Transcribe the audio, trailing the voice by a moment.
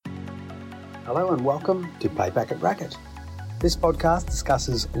Hello and welcome to Payback at Racket. This podcast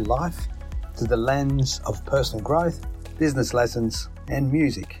discusses life through the lens of personal growth, business lessons and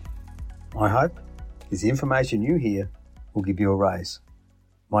music. My hope is the information you hear will give you a raise.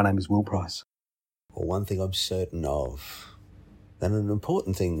 My name is Will Price. Well, one thing I'm certain of, that an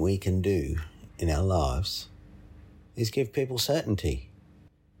important thing we can do in our lives is give people certainty.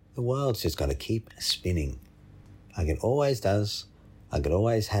 The world's just going to keep spinning, like it always does, like it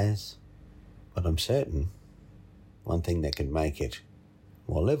always has. But I'm certain one thing that can make it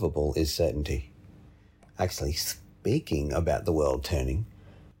more livable is certainty. Actually, speaking about the world turning,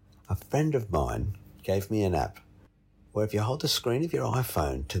 a friend of mine gave me an app where if you hold the screen of your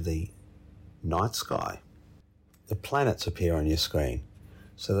iPhone to the night sky, the planets appear on your screen.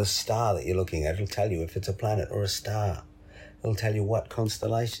 So the star that you're looking at will tell you if it's a planet or a star. It'll tell you what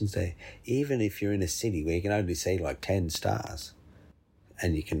constellations there. Even if you're in a city where you can only see like 10 stars,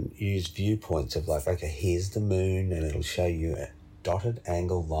 and you can use viewpoints of like, okay, here's the moon, and it'll show you a dotted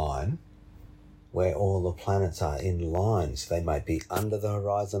angle line where all the planets are in lines. They might be under the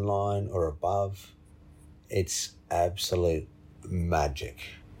horizon line or above. It's absolute magic.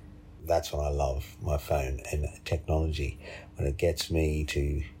 That's when I love my phone and technology, when it gets me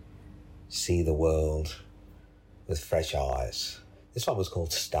to see the world with fresh eyes. This one was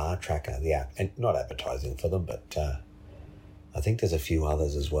called Star Tracker, the app, and not advertising for them, but I think there's a few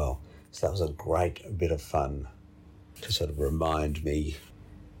others as well. So that was a great bit of fun to sort of remind me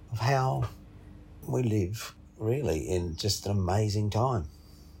of how we live really in just an amazing time.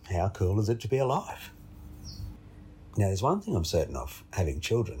 How cool is it to be alive? Now, there's one thing I'm certain of, having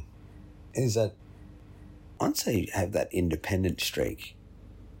children, is that once they have that independent streak,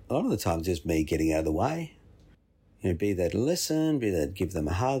 a lot of the time it's just me getting out of the way. Be there to listen, be there to give them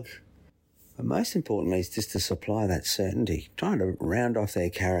a hug. But most importantly, is just to supply that certainty, trying to round off their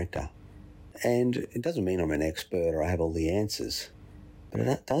character. And it doesn't mean I'm an expert or I have all the answers, but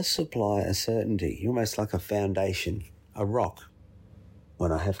it does supply a certainty, almost like a foundation, a rock.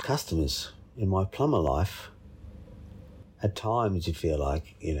 When I have customers in my plumber life, at times you feel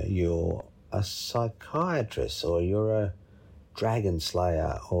like, you're a psychiatrist, or you're a dragon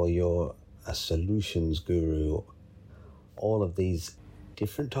slayer, or you're a solutions guru. All of these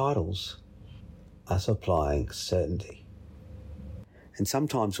different titles are supplying certainty. And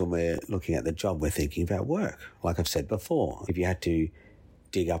sometimes when we're looking at the job, we're thinking about work. Like I've said before, if you had to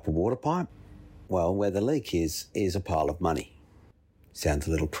dig up a water pipe, well, where the leak is a pile of money. Sounds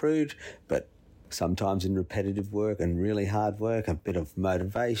a little crude, but sometimes in repetitive work and really hard work, a bit of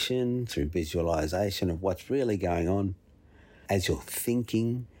motivation through visualization of what's really going on, as you're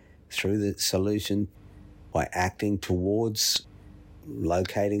thinking through the solution by acting towards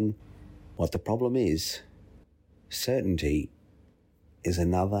locating what the problem is, certainty is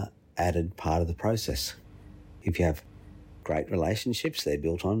another added part of the process. If you have great relationships, they're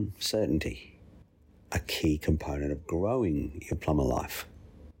built on certainty, a key component of growing your plumber life.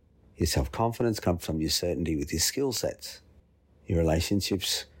 Your self-confidence comes from your certainty with your skill sets. Your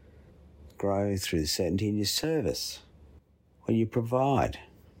relationships grow through the certainty in your service, what you provide.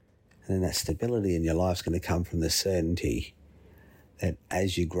 And then that stability in your life is going to come from the certainty that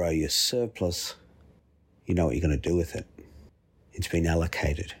as you grow your surplus, you know what you're going to do with it. It's been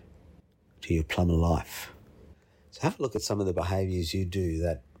allocated to your plumber life. So have a look at some of the behaviours you do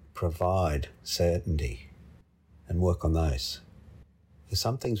that provide certainty and work on those. Because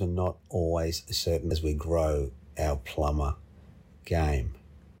some things are not always certain as we grow our plumber game,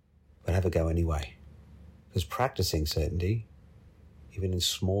 but have a go anyway. Because practicing certainty, even in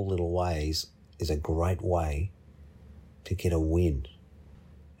small little ways, is a great way to get a win.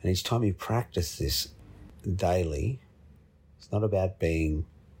 And each time you practice this daily, it's not about being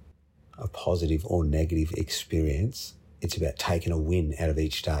a positive or negative experience. It's about taking a win out of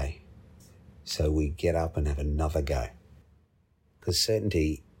each day. So we get up and have another go. Because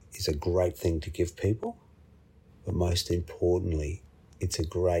certainty is a great thing to give people, but most importantly, it's a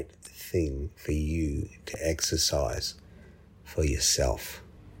great thing for you to exercise for yourself.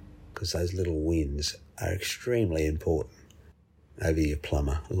 Because those little wins are extremely important over your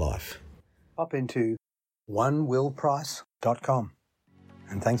plumber life. Hop into onewillprice.com.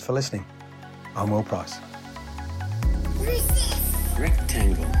 And thanks for listening. I'm Will Price.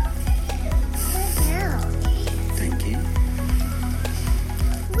 Rectangle.